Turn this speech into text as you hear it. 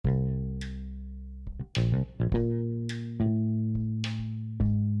Coming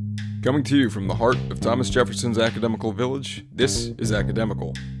to you from the heart of Thomas Jefferson's academical village, this is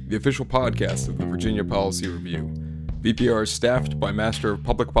Academical, the official podcast of the Virginia Policy Review. VPR is staffed by Master of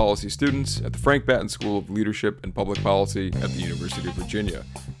Public Policy students at the Frank Batten School of Leadership and Public Policy at the University of Virginia.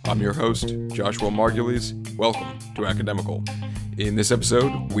 I'm your host, Joshua Margulies. Welcome to Academical. In this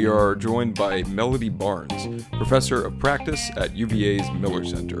episode, we are joined by Melody Barnes, Professor of Practice at UVA's Miller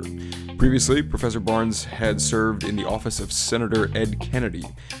Center. Previously, Professor Barnes had served in the office of Senator Ed Kennedy,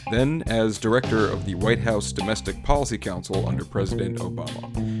 then as Director of the White House Domestic Policy Council under President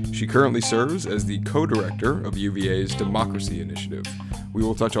Obama. She currently serves as the co-director of UVA's Democracy Initiative. We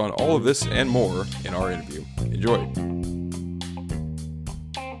will touch on all of this and more in our interview. Enjoy.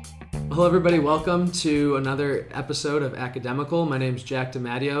 Hello everybody, welcome to another episode of Academical. My name is Jack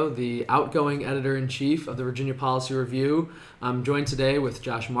DiMatteo, the outgoing editor-in-chief of the Virginia Policy Review. I'm joined today with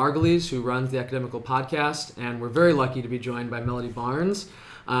Josh Margulies, who runs the Academical podcast, and we're very lucky to be joined by Melody Barnes,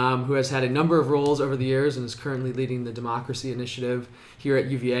 who has had a number of roles over the years and is currently leading the Democracy Initiative here at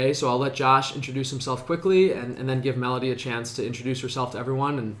UVA. So I'll let Josh introduce himself quickly and then give Melody a chance to introduce herself to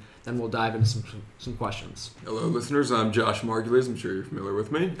everyone, and then we'll dive into some questions. Hello, listeners. I'm Josh Margulies. I'm sure you're familiar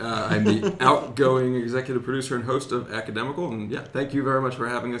with me. I'm the outgoing executive producer and host of Academical. And thank you very much for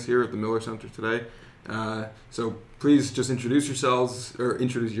having us here at the Miller Center today. So please just introduce yourself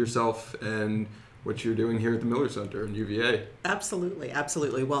and what you're doing here at the Miller Center in UVA.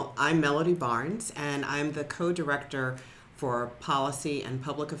 Absolutely. Well, I'm Melody Barnes, and I'm the co-director for Policy and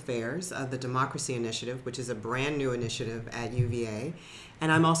Public Affairs of the Democracy Initiative, which is a brand new initiative at UVA.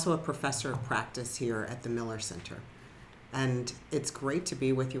 And I'm also a professor of practice here at the Miller Center. And it's great to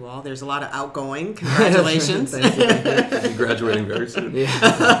be with you all. There's a lot of outgoing. Congratulations. Thank you. I'll be graduating very soon.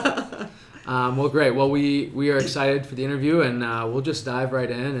 Yeah. Well, great. Well, we are excited for the interview, and we'll just dive right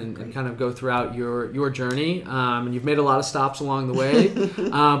in and kind of go throughout your journey. And you've made a lot of stops along the way,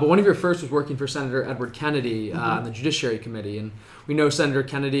 but one of your first was working for Senator Edward Kennedy on the Judiciary Committee. And we know Senator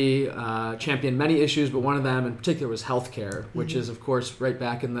Kennedy championed many issues, but one of them in particular was health care, which is, of course, right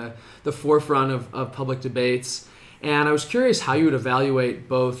back in the forefront of public debates. And I was curious how you would evaluate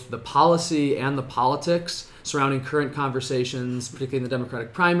both the policy and the politics surrounding current conversations, particularly in the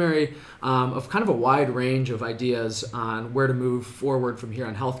Democratic primary, of kind of a wide range of ideas on where to move forward from here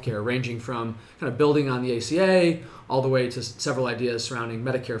on healthcare, ranging from kind of building on the ACA all the way to several ideas surrounding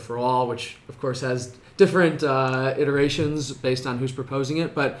Medicare for All, which of course has different iterations based on who's proposing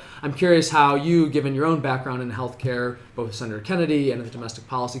it. But I'm curious how you, given your own background in healthcare, both with Senator Kennedy and at the Domestic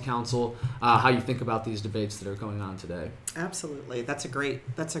Policy Council, how you think about these debates that are going on today. Absolutely. That's a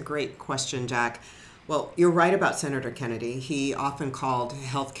great question, Jack. Well, you're right about Senator Kennedy. He often called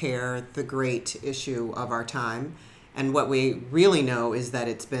healthcare the great issue of our time. And what we really know is that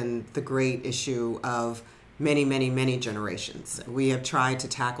it's been the great issue of many, many, many generations. We have tried to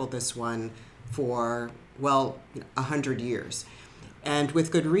tackle this one for, 100 years. And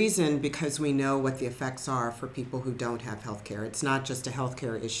with good reason, because we know what the effects are for people who don't have health care. It's not just a health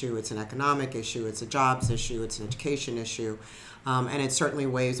care issue, it's an economic issue, it's a jobs issue, it's an education issue, and it certainly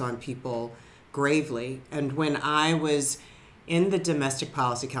weighs on people gravely. And when I was in the Domestic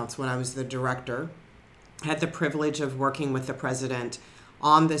Policy Council, when I was the director, I had the privilege of working with the president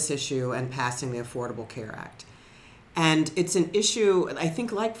on this issue and passing the Affordable Care Act. And it's an issue, I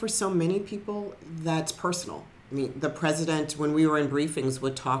think, like for so many people, that's personal. I mean, the president, when we were in briefings,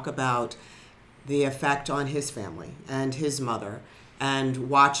 would talk about the effect on his family and his mother and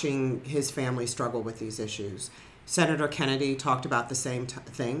watching his family struggle with these issues. Senator Kennedy talked about the same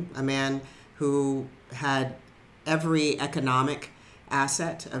thing, a man who had every economic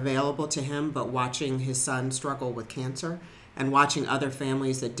asset available to him, but watching his son struggle with cancer and watching other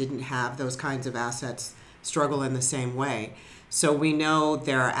families that didn't have those kinds of assets struggle in the same way. So we know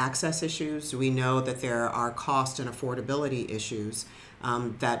there are access issues. We know that there are cost and affordability issues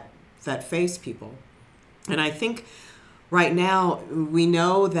that face people. And I think right now we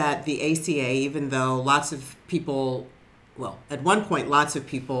know that the ACA, even though lots of people, at one point lots of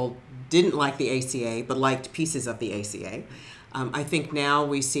people didn't like the ACA but liked pieces of the ACA. I think now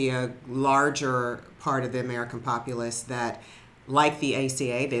we see a larger part of the American populace that like the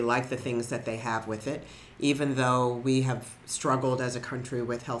ACA, they like the things that they have with it, even though we have struggled as a country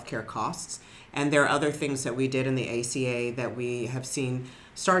with healthcare costs. And there are other things that we did in the ACA that we have seen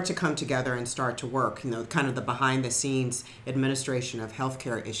start to come together and start to work, kind of the behind-the-scenes administration of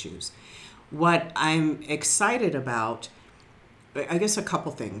healthcare issues. What I'm excited about, I guess a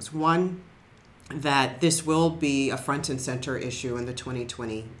couple things. One, that this will be a front and center issue in the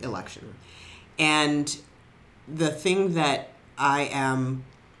 2020 election. And the thing that I am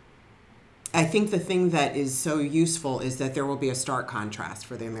I think the thing that is so useful is that there will be a stark contrast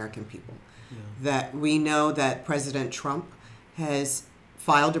for the American people. Yeah. That we know that President Trump has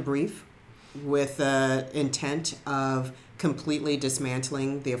filed a brief with the intent of completely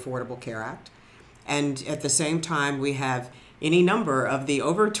dismantling the Affordable Care Act. And at the same time, we have any number of the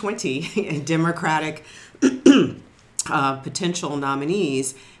over 20 Democratic potential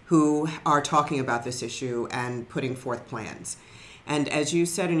nominees who are talking about this issue and putting forth plans. And as you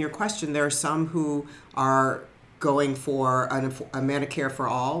said in your question, there are some who are going for a Medicare for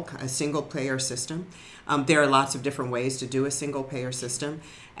all, a single-payer system. There are lots of different ways to do a single-payer system,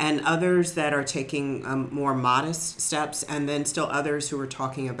 and others that are taking more modest steps, and then still others who are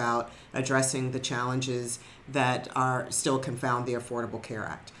talking about addressing the challenges that are still confound the Affordable Care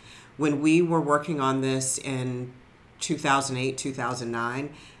Act. When we were working on this in 2008,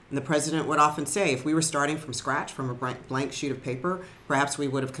 2009, and the president would often say, if we were starting from scratch, from a blank sheet of paper, perhaps we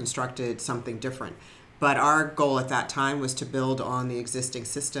would have constructed something different. But our goal at that time was to build on the existing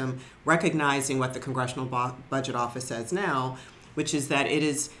system, recognizing what the Congressional Budget Office says now, which is that it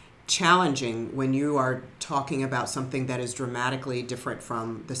is challenging when you are talking about something that is dramatically different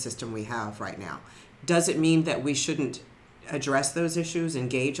from the system we have right now. Does it mean that we shouldn't address those issues,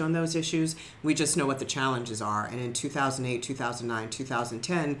 engage on those issues? We just know what the challenges are. And in 2008, 2009,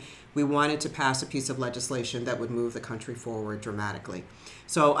 2010, we wanted to pass a piece of legislation that would move the country forward dramatically.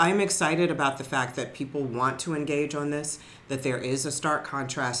 So I'm excited about the fact that people want to engage on this, that there is a stark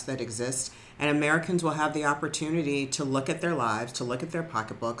contrast that exists, and Americans will have the opportunity to look at their lives, to look at their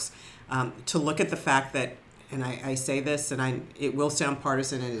pocketbooks, to look at the fact that, and I say this, and it will sound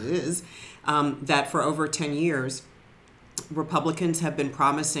partisan, and it is, that for over 10 years, Republicans have been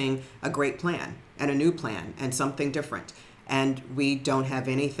promising a great plan and a new plan and something different. And we don't have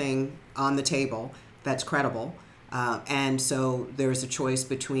anything on the table that's credible. And so there's a choice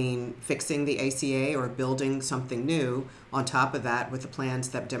between fixing the ACA or building something new on top of that with the plans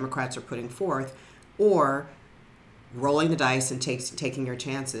that Democrats are putting forth, or rolling the dice and taking your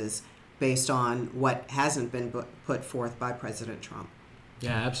chances based on what hasn't been put forth by President Trump.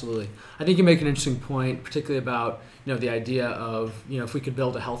 Yeah, absolutely. I think you make an interesting point, particularly about the idea of if we could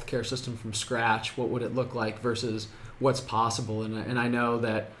build a healthcare system from scratch, what would it look like versus what's possible. And I know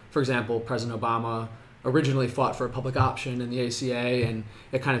that, for example, President Obama originally fought for a public option in the ACA, and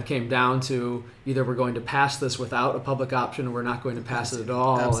it kind of came down to either we're going to pass this without a public option or we're not going to pass it at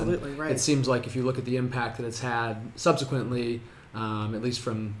all. Absolutely, and right. It seems like if you look at the impact that it's had subsequently, at least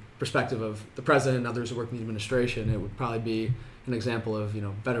from perspective of the president and others who work in the administration, it would probably be an example of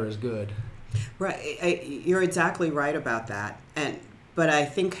better is good. Right, you're exactly right about that. But I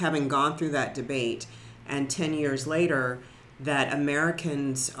think having gone through that debate, and 10 years later, that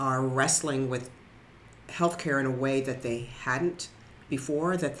Americans are wrestling with healthcare in a way that they hadn't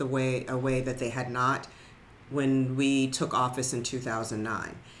before, a way that they had not when we took office in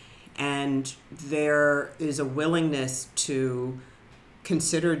 2009. And there is a willingness to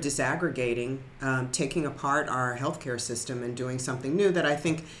consider disaggregating, taking apart our healthcare system and doing something new that I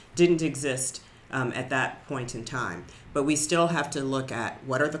think didn't exist at that point in time. But we still have to look at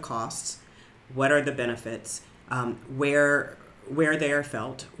what are the costs, what are the benefits, where they are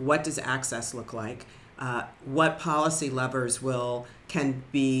felt, what does access look like, what policy levers can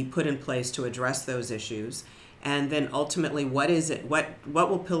be put in place to address those issues, and then ultimately what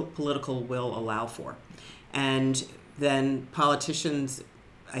will political will allow for. And then politicians,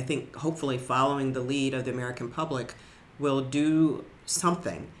 I think, hopefully following the lead of the American public, will do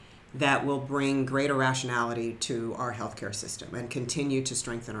something that will bring greater rationality to our healthcare system and continue to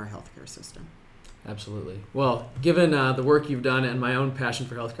strengthen our healthcare system. Absolutely. Well, given the work you've done and my own passion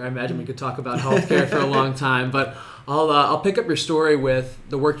for healthcare, I imagine we could talk about healthcare for a long time. But I'll pick up your story with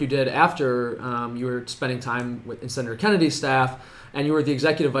the work you did after you were spending time in Senator Kennedy's staff, and you were the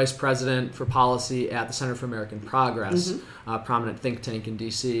executive vice president for policy at the Center for American Progress, a prominent think tank in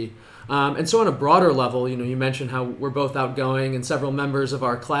D.C. And so on a broader level, you mentioned how we're both outgoing, and several members of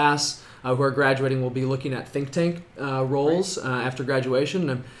our class who are graduating will be looking at think tank roles after graduation.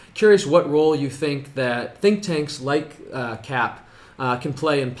 And I'm curious what role you think that think tanks like CAP can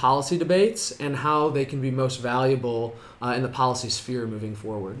play in policy debates, and how they can be most valuable in the policy sphere moving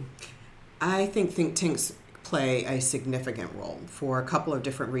forward. I think think tanks play a significant role for a couple of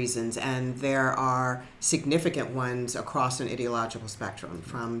different reasons, and there are significant ones across an ideological spectrum,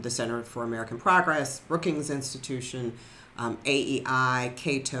 from the Center for American Progress, Brookings Institution, AEI,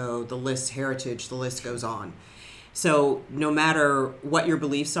 Cato, the list, Heritage, the list goes on. So no matter what your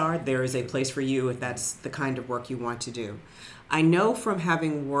beliefs are, there is a place for you if that's the kind of work you want to do. I know from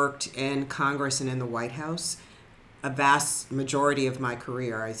having worked in Congress and in the White House, a vast majority of my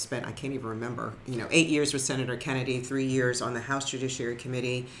career, I can't even remember, 8 years with Senator Kennedy, 3 years on the House Judiciary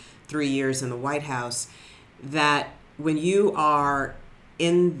Committee, 3 years in the White House, that when you are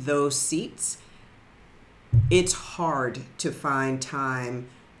in those seats, it's hard to find time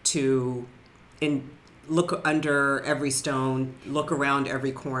to look under every stone, look around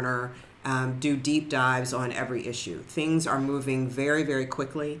every corner, do deep dives on every issue. Things are moving very, very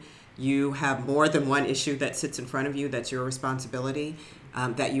quickly. You have more than one issue that sits in front of you that's your responsibility,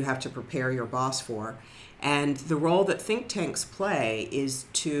 that you have to prepare your boss for. And the role that think tanks play is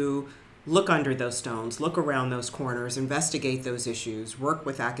to look under those stones, look around those corners, investigate those issues, work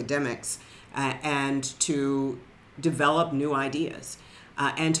with academics, and to develop new ideas,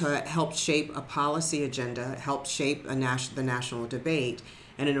 and to help shape a policy agenda, help shape the national debate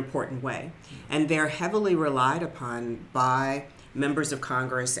in an important way. And they're heavily relied upon by members of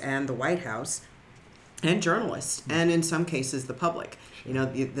Congress and the White House and journalists, and in some cases the public,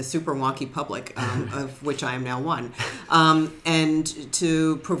 the super wonky public, of which I am now one, and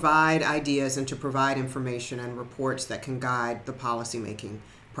to provide ideas and to provide information and reports that can guide the policymaking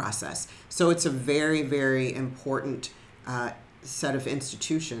process. So it's a very, very important set of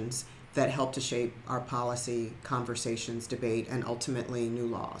institutions that help to shape our policy, conversations, debate, and ultimately new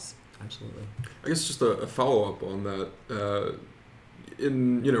laws. Absolutely. I guess just a follow-up on that.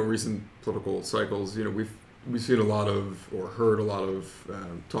 In recent political cycles, we've seen a lot of, or heard a lot of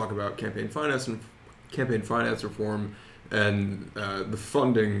talk about campaign finance reform, and the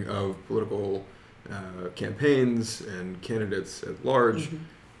funding of political campaigns and candidates at large. Mm-hmm.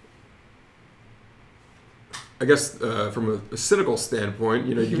 I guess from a cynical standpoint,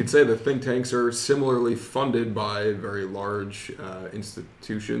 you could say that think tanks are similarly funded by very large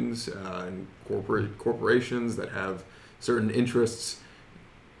institutions and corporations that have certain interests.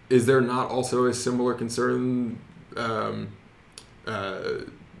 Is there not also a similar concern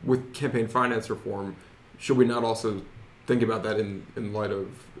with campaign finance reform? Should we not also think about that in light of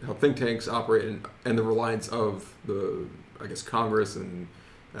how think tanks operate and the reliance of the, Congress and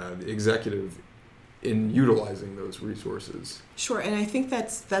the executive in utilizing those resources? Sure, and I think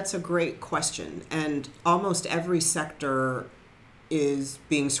that's a great question. And almost every sector is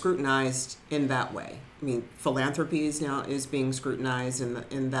being scrutinized in that way. I mean, philanthropy is being scrutinized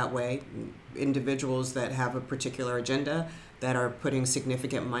in that way. Individuals that have a particular agenda that are putting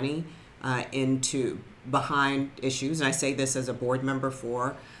significant money behind issues, and I say this as a board member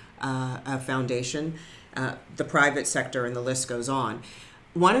for a foundation, the private sector, and the list goes on.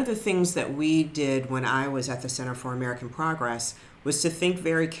 One of the things that we did when I was at the Center for American Progress was to think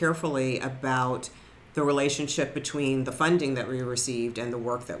very carefully about the relationship between the funding that we received and the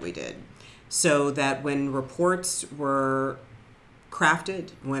work that we did, so that when reports were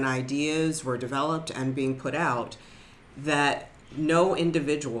crafted, when ideas were developed and being put out, that no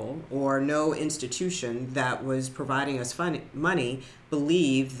individual or no institution that was providing us money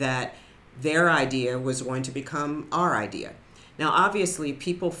believed that their idea was going to become our idea. Now, obviously,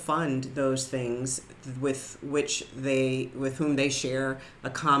 people fund those things with whom they share a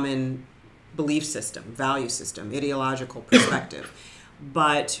common belief system, value system, ideological perspective.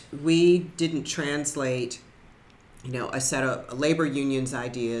 But we didn't translate, a set of labor unions'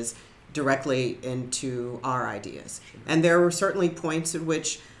 ideas directly into our ideas. Sure. And there were certainly points at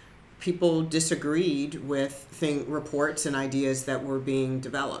which people disagreed with reports and ideas that were being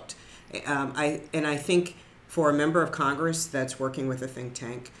developed. I think for a member of Congress that's working with a think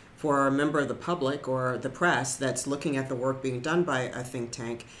tank, for a member of the public or the press that's looking at the work being done by a think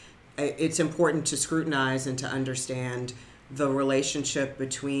tank, it's important to scrutinize and to understand the relationship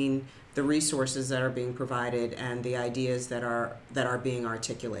between the resources that are being provided and the ideas that are being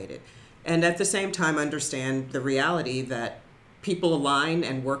articulated. And at the same time, understand the reality that people align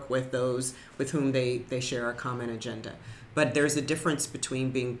and work with those with whom they share a common agenda. But there's a difference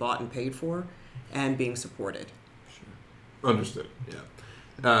between being bought and paid for and being supported. Sure. Understood,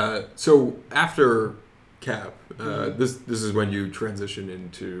 yeah. So after CAP, this is when you transition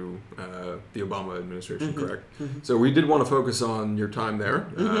into the Obama administration, mm-hmm. correct? Mm-hmm. So we did want to focus on your time there.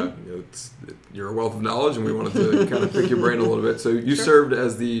 Mm-hmm. You're a wealth of knowledge, and we wanted to kind of pick your brain a little bit. So you Sure. served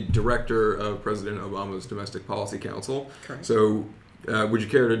as the director of President Obama's Domestic Policy Council. Correct. So would you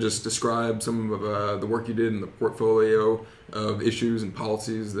care to just describe some of the work you did in the portfolio of issues and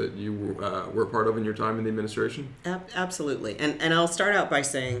policies that you were a part of in your time in the administration? Absolutely. And I'll start out by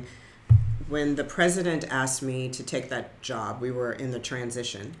saying, when the president asked me to take that job, we were in the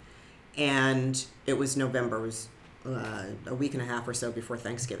transition, and it was November. It was a week and a half or so before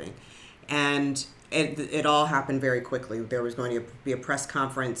Thanksgiving. And it all happened very quickly. There was going to be a press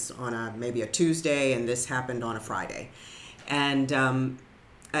conference on maybe a Tuesday, and this happened on a Friday. And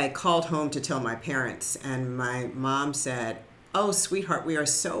I called home to tell my parents, and my mom said, "Oh, sweetheart, we are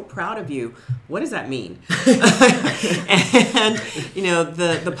so proud of you." What does that mean? And,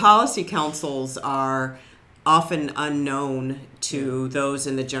 the policy councils are often unknown to those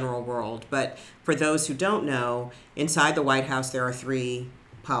in the general world. But for those who don't know, inside the White House, there are 3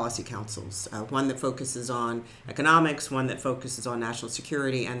 policy councils, one that focuses on economics, one that focuses on national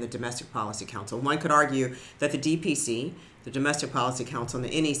security, and the Domestic Policy Council. One could argue that the DPC, the Domestic Policy Council, and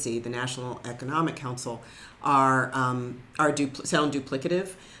the NEC, the National Economic Council, sound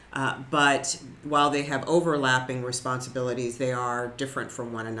duplicative, but while they have overlapping responsibilities, they are different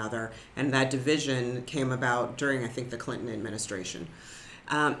from one another, and that division came about during, I think, the Clinton administration.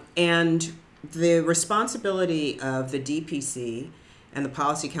 And the responsibility of the DPC and the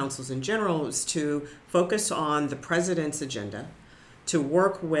policy councils in general is to focus on the president's agenda, to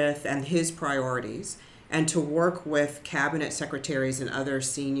work with and his priorities, and to work with cabinet secretaries and other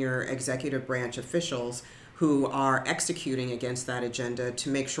senior executive branch officials who are executing against that agenda to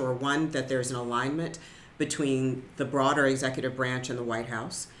make sure, one, that there's an alignment between the broader executive branch and the White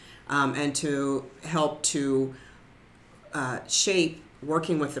House, and to help to shape,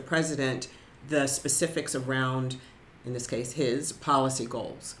 working with the president, the specifics around, in this case, his policy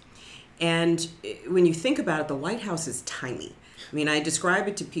goals. And when you think about it, the White House is tiny. I mean, I describe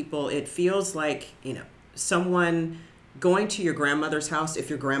it to people, it feels like, someone going to your grandmother's house if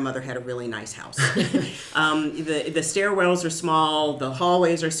your grandmother had a really nice house. The stairwells are small, the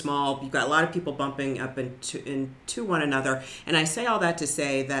hallways are small, you've got a lot of people bumping up into one another. And I say all that to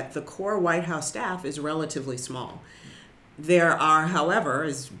say that the core White House staff is relatively small. There are, however,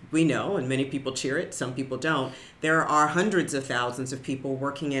 as we know, and many people cheer it, some people don't, there are hundreds of thousands of people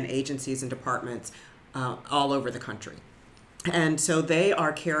working in agencies and departments all over the country. And so they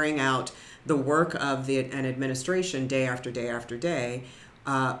are carrying out the work of an administration day after day after day.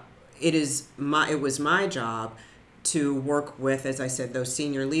 It was my job to work with, as I said, those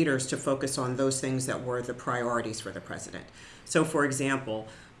senior leaders to focus on those things that were the priorities for the president. So, for example,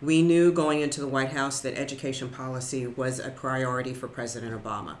 we knew going into the White House that education policy was a priority for President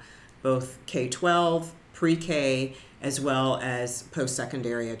Obama, both K-12, pre-K, as well as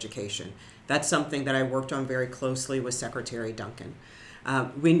post-secondary education. That's something that I worked on very closely with Secretary Duncan.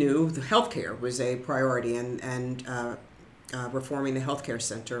 We knew the healthcare was a priority, and reforming the healthcare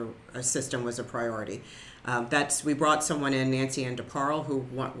system was a priority. We brought someone in, Nancy Ann DeParle, who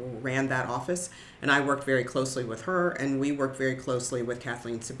ran that office, and I worked very closely with her, and we worked very closely with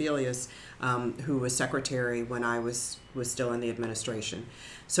Kathleen Sebelius, who was secretary when I was still in the administration.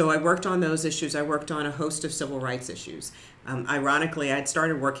 So I worked on those issues. I worked on a host of civil rights issues. Ironically, I'd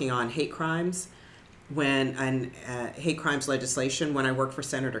started working on hate crimes hate crimes legislation when I worked for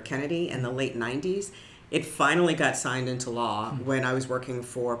Senator Kennedy in the late 90s. It finally got signed into law when I was working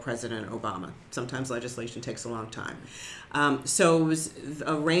for President Obama. Sometimes legislation takes a long time. So it was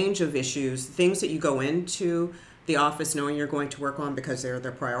a range of issues, things that you go into the office knowing you're going to work on because they're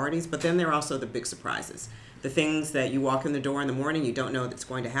their priorities, but then there are also the big surprises. The things that you walk in the door in the morning, you don't know that's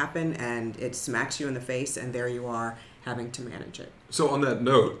going to happen, and it smacks you in the face, and there you are having to manage it. So on that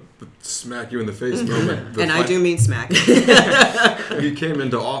note, the smack you in the face moment. And I do mean smack. You came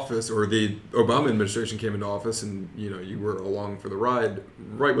into office, or the Obama administration came into office, and you were along for the ride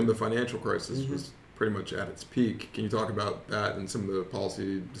right when the financial crisis was pretty much at its peak. Can you talk about that and some of the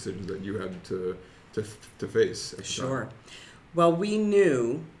policy decisions that you had to face at the Sure. time? Well, we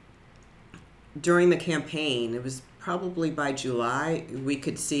knew during the campaign, it was probably by July, we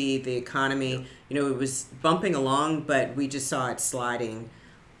could see the economy, it was bumping along, but we just saw it sliding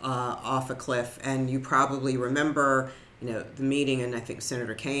off a cliff. And you probably remember, the meeting, and I think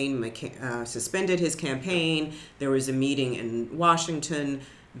Senator Kaine suspended his campaign. There was a meeting in Washington.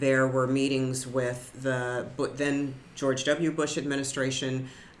 There were meetings with the then George W. Bush administration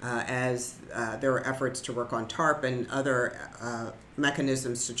as there were efforts to work on TARP and other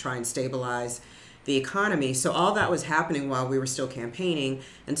mechanisms to try and stabilize the economy. So all that was happening while we were still campaigning,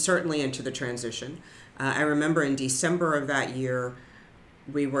 and certainly into the transition. I remember in December of that year,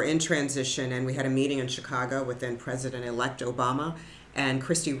 we were in transition, and we had a meeting in Chicago with then President-elect Obama, and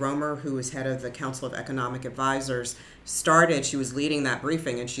Christy Romer, who was head of the Council of Economic Advisors, she was leading that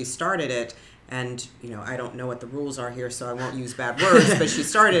briefing, and she started it. And, I don't know what the rules are here, so I won't use bad words, but she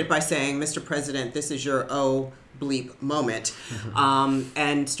started by saying, "Mr. President, this is your bleep moment,"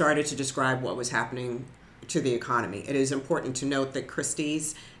 and started to describe what was happening to the economy. It is important to note that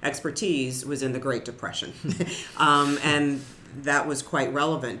Christie's expertise was in the Great Depression. And that was quite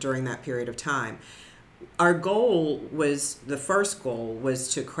relevant during that period of time. Our goal was, the first goal was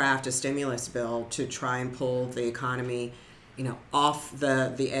to craft a stimulus bill to try and pull the economy, off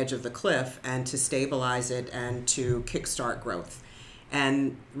the edge of the cliff and to stabilize it and to kickstart growth.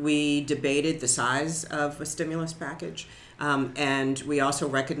 And we debated the size of a stimulus package. And we also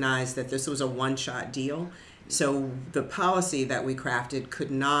recognized that this was a one-shot deal. So the policy that we crafted could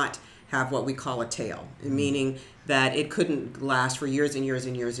not have what we call a tail, meaning that it couldn't last for years and years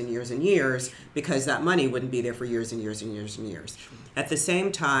and years and years and years, because that money wouldn't be there for years and years and years and years. At the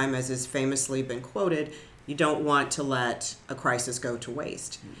same time, as has famously been quoted, you don't want to let a crisis go to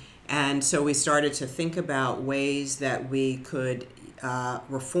waste. And so we started to think about ways that we could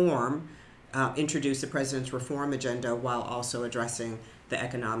introduce the president's reform agenda while also addressing the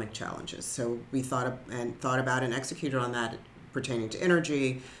economic challenges. So we thought about and executed on that, pertaining to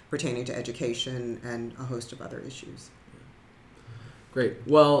energy, pertaining to education, and a host of other issues. Great.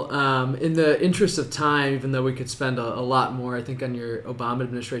 Well, in the interest of time, even though we could spend a lot more, I think, on your Obama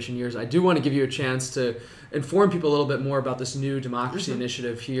administration years, I do want to give you a chance to inform people a little bit more about this new democracy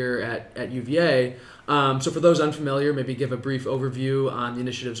initiative here at UVA. So for those unfamiliar, maybe give a brief overview on the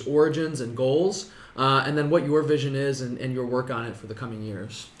initiative's origins and goals, and then what your vision is and your work on it for the coming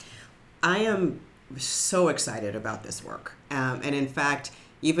years. I am so excited about this work. And in fact,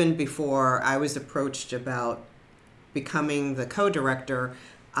 even before I was approached about becoming the co-director,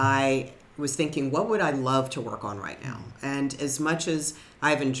 I was thinking, what would I love to work on right now? And as much as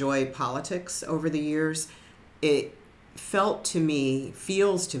I've enjoyed politics over the years, it feels to me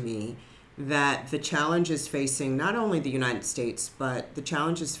that the challenges facing not only the United States, but the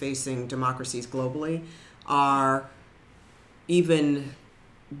challenges facing democracies globally are even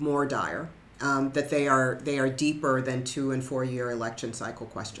more dire, that they are deeper than 2 and 4 year election cycle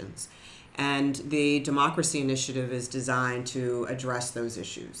questions. And the Democracy Initiative is designed to address those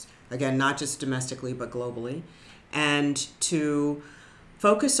issues. Again, not just domestically, but globally. And to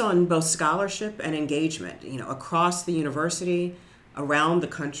focus on both scholarship and engagement, across the university, around the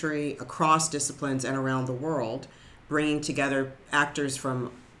country, across disciplines, and around the world, bringing together actors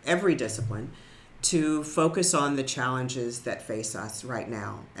from every discipline to focus on the challenges that face us right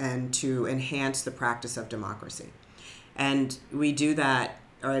now and to enhance the practice of democracy. And we do that,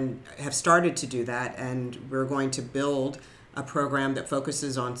 and have started to do that, and we're going to build a program that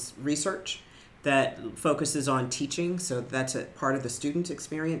focuses on research, that focuses on teaching, so that's a part of the student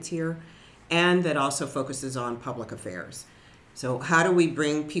experience here, and that also focuses on public affairs. So how do we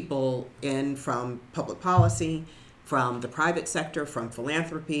bring people in from public policy, from the private sector, from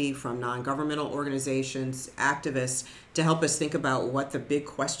philanthropy, from non-governmental organizations, activists, to help us think about what the big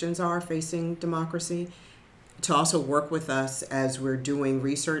questions are facing democracy, to also work with us as we're doing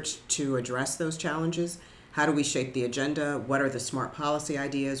research to address those challenges. How do we shape the agenda? What are the smart policy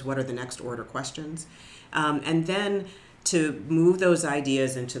ideas? What are the next order questions? And then to move those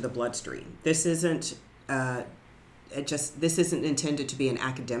ideas into the bloodstream. This isn't intended to be an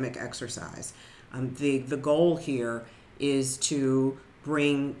academic exercise. The goal here is to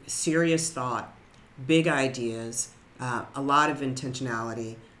bring serious thought, big ideas, a lot of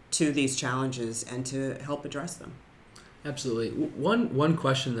intentionality to these challenges and to help address them. Absolutely. One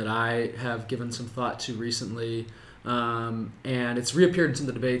question that I have given some thought to recently, and it's reappeared in some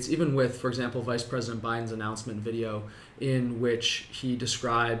of the debates, even with, for example, Vice President Biden's announcement video in which he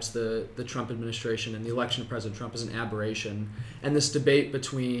describes the Trump administration and the election of President Trump as an aberration. And this debate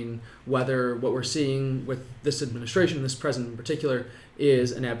between whether what we're seeing with this administration, this president in particular,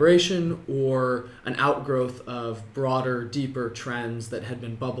 is an aberration or an outgrowth of broader, deeper trends that had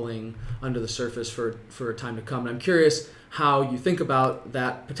been bubbling under the surface for a time to come. And I'm curious how you think about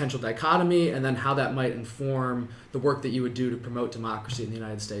that potential dichotomy and then how that might inform the work that you would do to promote democracy in the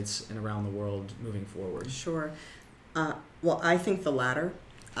United States and around the world moving forward. Sure. Well, I think the latter.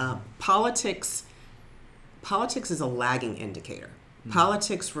 Politics is a lagging indicator.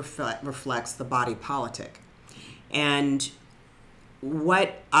 Politics reflects the body politic. And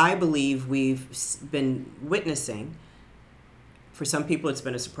what I believe we've been witnessing, for some people it's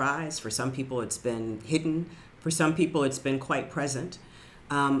been a surprise, for some people it's been hidden, for some people it's been quite present,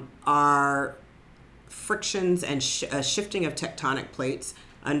 are frictions and shifting of tectonic plates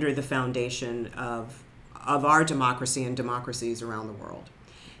under the foundation of our democracy and democracies around the world.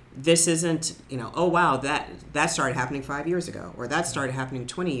 This isn't, oh wow, that started happening 5 years ago, or that started happening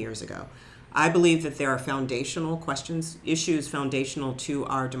 20 years ago. I believe that there are foundational questions, issues foundational to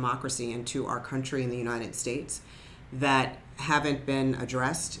our democracy and to our country in the United States that haven't been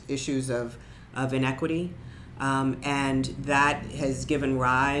addressed, issues of inequity, and that has given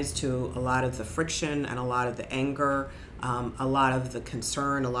rise to a lot of the friction and a lot of the anger a lot of the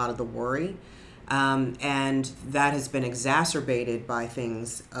concern, a lot of the worry. And that has been exacerbated by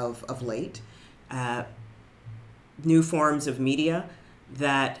things of late. New forms of media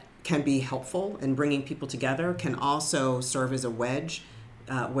that can be helpful in bringing people together can also serve as a wedge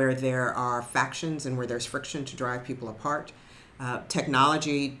where there are factions and where there's friction to drive people apart.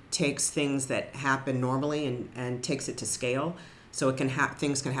 Technology takes things that happen normally and takes it to scale, so it can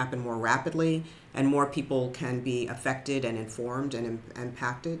things can happen more rapidly, and more people can be affected and informed and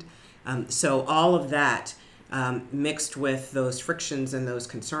impacted. So all of that mixed with those frictions and those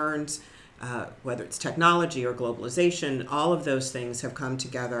concerns, whether it's technology or globalization, all of those things have come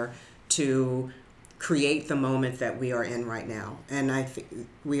together to create the moment that we are in right now. And I think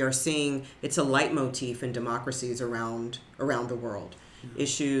we are seeing it's a leitmotif in democracies around the world. Mm-hmm.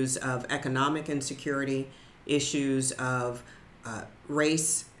 Issues of economic insecurity, issues of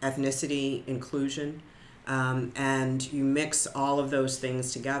race, ethnicity, inclusion, and you mix all of those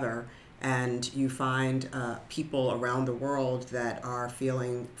things together and you find people around the world that are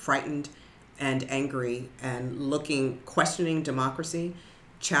feeling frightened and angry and questioning democracy,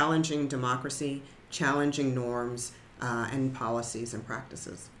 challenging norms and policies and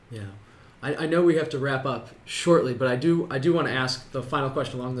practices. Yeah. I know we have to wrap up shortly, but I do want to ask the final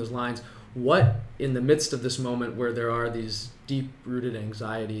question along those lines. What, in the midst of this moment where there are these deep-rooted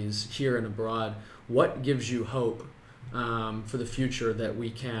anxieties here and abroad, what gives you hope for the future that we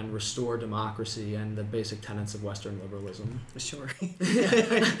can restore democracy and the basic tenets of Western liberalism? Sure.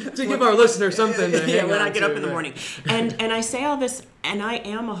 To give our listeners something to hang when on I get to, up in the morning. And I say all this, and I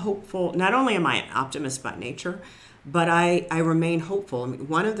am a hopeful, not only am I an optimist by nature, but I remain hopeful. I mean,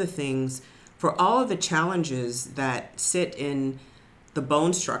 one of the things, for all of the challenges that sit in the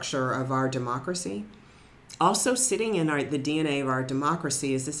bone structure of our democracy, also sitting in the DNA of our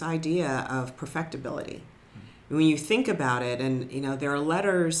democracy is this idea of perfectibility. When you think about it, and there are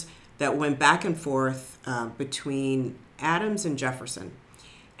letters that went back and forth between Adams and Jefferson,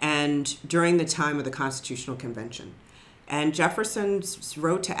 and during the time of the Constitutional Convention, and Jefferson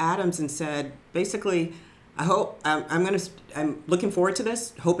wrote to Adams and said, basically, I hope I'm looking forward to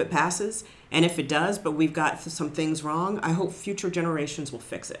this. Hope it passes, and if it does, but we've got some things wrong, I hope future generations will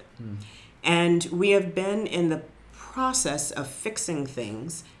fix it. And we have been in the process of fixing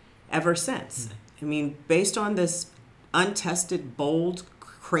things ever since. I mean, based on this untested, bold,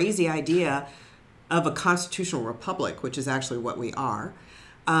 crazy idea of a constitutional republic, which is actually what we are,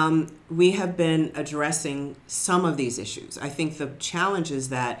 we have been addressing some of these issues. I think the challenge is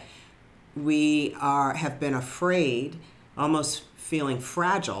that we have been afraid, almost feeling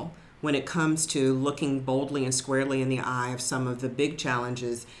fragile, when it comes to looking boldly and squarely in the eye of some of the big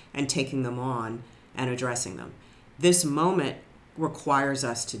challenges and taking them on and addressing them. This moment requires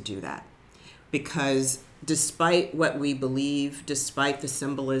us to do that. Because despite what we believe, despite the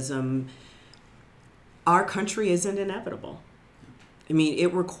symbolism, our country isn't inevitable. I mean,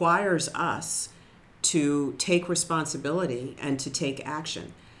 it requires us to take responsibility and to take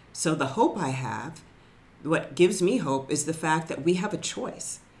action. So the hope I have, what gives me hope, is the fact that we have a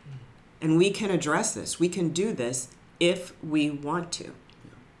choice. And we can address this. We can do this if we want to.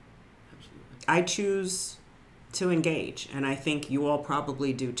 I choose to engage, and I think you all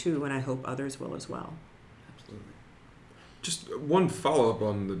probably do too, and I hope others will as well. Absolutely. Just one follow-up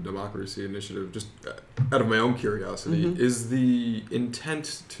on the Democracy Initiative, just out of my own curiosity, is the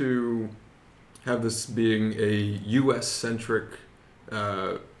intent to have this being a U.S.-centric,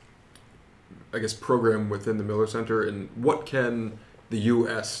 program within the Miller Center, and what can the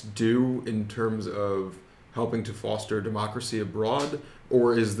U.S. do in terms of helping to foster democracy abroad?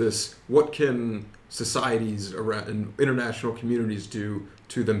 Or is this, what can societies around and international communities do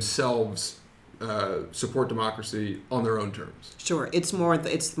to themselves support democracy on their own terms? Sure, it's more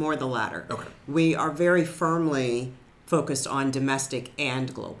the latter. Okay. We are very firmly focused on domestic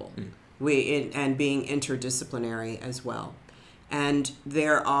and global, and being interdisciplinary as well. And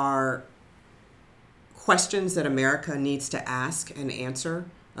there are questions that America needs to ask and answer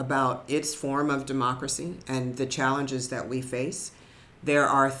about its form of democracy and the challenges that we face. There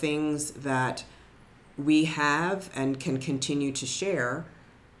are things that we have and can continue to share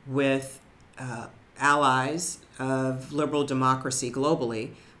with allies of liberal democracy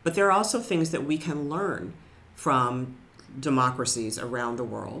globally, but there are also things that we can learn from democracies around the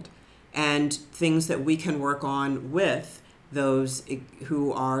world and things that we can work on with those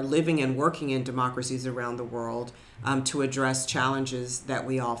who are living and working in democracies around the world to address challenges that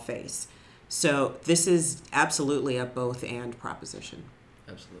we all face. So this is absolutely a both-and proposition.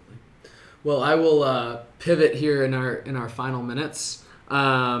 Absolutely. Well, I will pivot here in our final minutes,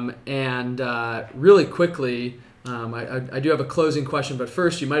 and really quickly, I do have a closing question, but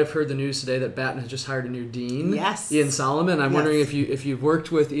first, you might have heard the news today that Batten has just hired a new dean, Yes. Ian Solomon. I'm Yes. wondering if you've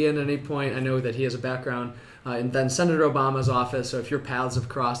worked with Ian at any point. I know that he has a background in then Senator Obama's office, so if your paths have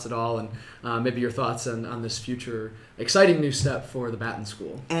crossed at all, and maybe your thoughts on this future exciting new step for the Batten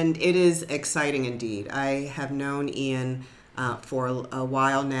School. And it is exciting indeed. I have known Ian for a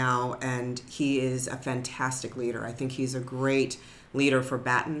while now, and he is a fantastic leader. I think he's a great leader for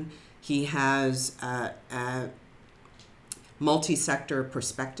Batten. He has a multi-sector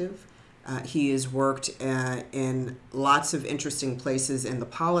perspective. He has worked in lots of interesting places in the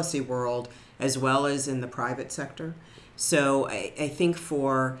policy world as well as in the private sector. So I think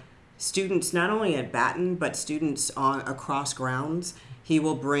for students, not only at Batten, but students across grounds, he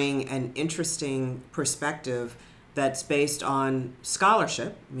will bring an interesting perspective that's based on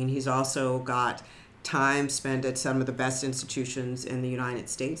scholarship. I mean, he's also got time spent at some of the best institutions in the United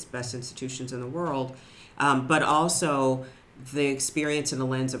States, best institutions in the world, but also the experience in the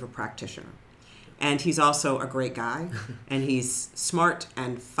lens of a practitioner. And he's also a great guy, and he's smart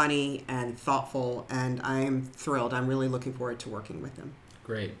and funny and thoughtful, and I'm thrilled. I'm really looking forward to working with him.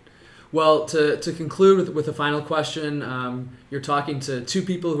 Great. Well, to conclude with a final question, you're talking to two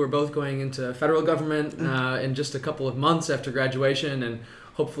people who are both going into federal government in just a couple of months after graduation, and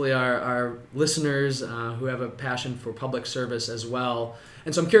hopefully our listeners who have a passion for public service as well.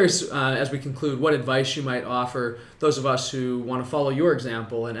 And so I'm curious, as we conclude, what advice you might offer those of us who want to follow your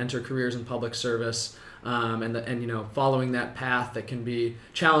example and enter careers in public service, and following that path that can be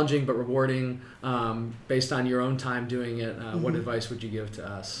challenging but rewarding based on your own time doing it. What advice would you give to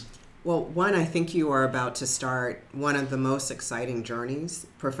us? Well, one, I think you are about to start one of the most exciting journeys,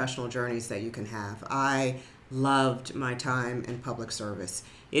 professional journeys that you can have. I loved my time in public service.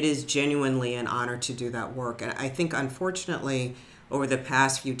 It is genuinely an honor to do that work. And I think, unfortunately, over the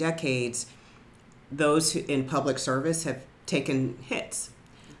past few decades, those in public service have taken hits,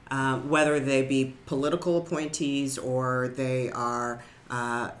 whether they be political appointees or they are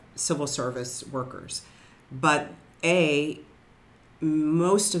civil service workers. But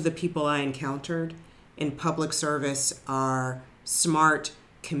most of the people I encountered in public service are smart,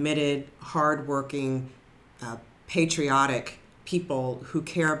 committed, hardworking, patriotic people who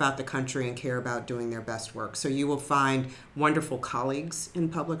care about the country and care about doing their best work. So you will find wonderful colleagues in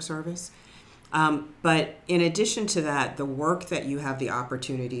public service. But in addition to that, the work that you have the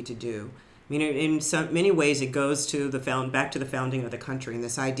opportunity to do, I mean, in many ways, it goes to back to the founding of the country and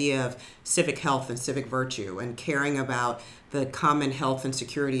this idea of civic health and civic virtue and caring about the common health and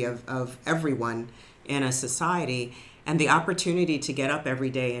security of everyone in a society. And the opportunity to get up every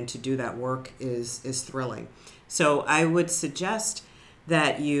day and to do that work is thrilling. So I would suggest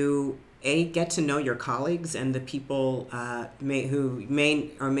that you, get to know your colleagues and the people who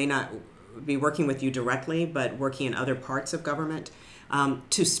may or may not be working with you directly, but working in other parts of government,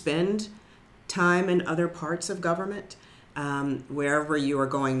 to spend time in other parts of government. Wherever you are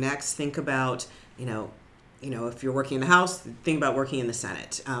going next, think about, if you're working in the House, think about working in the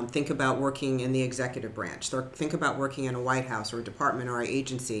Senate. Think about working in the executive branch. Think about working in a White House or a department or an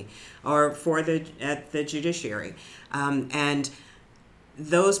agency or at the judiciary. And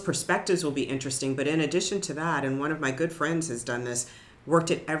those perspectives will be interesting. But in addition to that, and one of my good friends has done this,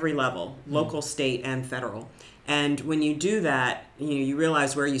 worked at every level, local, state, and federal. And when you do that, you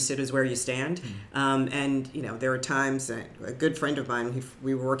realize where you sit is where you stand. And there are times that a good friend of mine,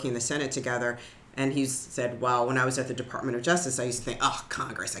 we were working in the Senate together, and he said, well, when I was at the Department of Justice, I used to think, oh,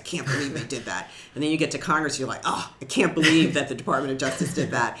 Congress, I can't believe they did that. And then you get to Congress, you're like, oh, I can't believe that the Department of Justice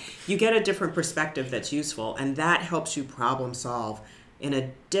did that. You get a different perspective that's useful, and that helps you problem solve in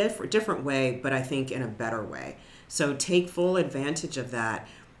a different way, but I think in a better way. So take full advantage of that.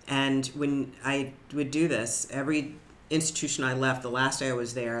 And when I would do this, every institution I left, the last day I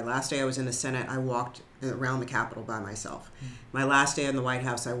was there, last day I was in the Senate, I walked around the Capitol by myself. My last day in the White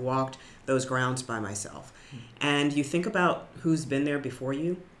House, I walked those grounds by myself. And you think about who's been there before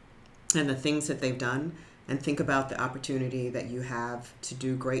you and the things that they've done, and think about the opportunity that you have to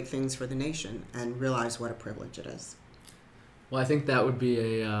do great things for the nation and realize what a privilege it is. Well, I think that would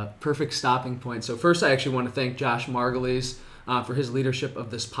be a perfect stopping point. So first, I actually want to thank Josh Margulies for his leadership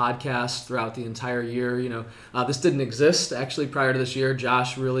of this podcast throughout the entire year. This didn't exist actually prior to this year.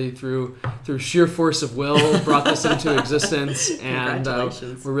 Josh really, through sheer force of will, brought this into existence, and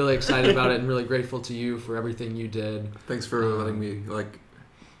we're really excited about it and really grateful to you for everything you did. Thanks for letting me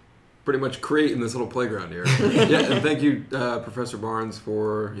pretty much create in this little playground here. Yeah, and thank you, Professor Barnes,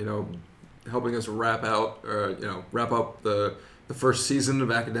 for helping us wrap up the first season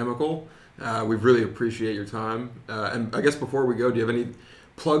of Academical. We really appreciate your time. And I guess before we go, do you have any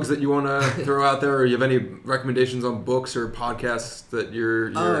plugs that you want to throw out there, or you have any recommendations on books or podcasts that you're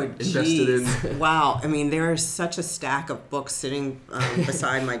invested in? Wow. I mean, there's such a stack of books sitting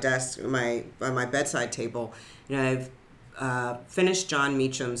beside my desk, my bedside table. You know, I've finished John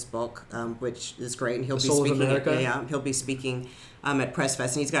Meacham's book, which is great, and he'll be speaking. He'll be speaking at Press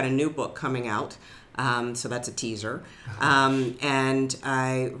Fest, and he's got a new book coming out. So that's a teaser. And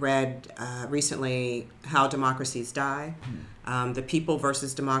I read recently How Democracies Die, The People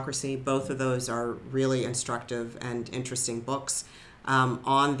versus Democracy. Both of those are really instructive and interesting books.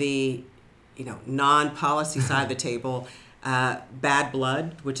 On the non-policy side of the table, Bad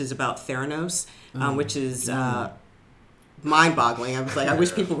Blood, which is about Theranos, which is mind-boggling. I was like, I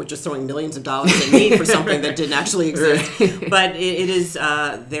wish people were just throwing millions of dollars at me for something that didn't actually exist. But it is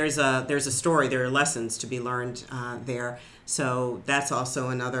there's a story. There are lessons to be learned there. So that's also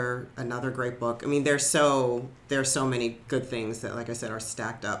another great book. I mean, there's so many good things that, like I said, are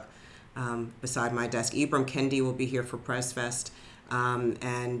stacked up beside my desk. Ibram Kendi will be here for Press Fest,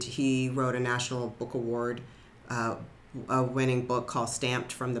 and he wrote a National Book Award winning book called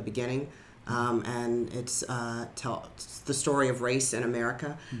Stamped from the Beginning. And it's the story of race in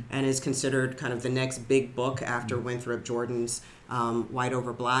America, and is considered kind of the next big book after Winthrop Jordan's White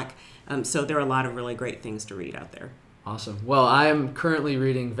Over Black. So there are a lot of really great things to read out there. Awesome. Well, I am currently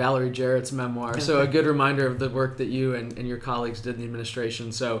reading Valerie Jarrett's memoir, so a good reminder of the work that you and your colleagues did in the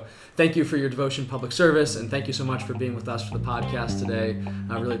administration. So thank you for your devotion to public service, and thank you so much for being with us for the podcast today.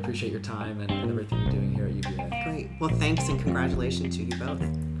 I really appreciate your time and everything you're doing here at UVA. Great. Well, thanks, and congratulations to you both.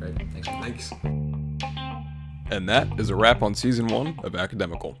 Great. Thanks. And that is a wrap on Season 1 of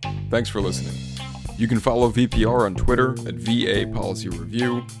Academical. Thanks for listening. You can follow VPR on Twitter at VA Policy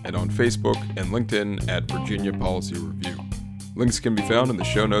Review, and on Facebook and LinkedIn at Virginia Policy Review. Links can be found in the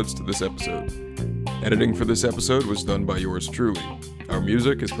show notes to this episode. Editing for this episode was done by yours truly. Our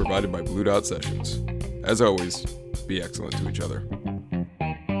music is provided by Blue Dot Sessions. As always, be excellent to each other.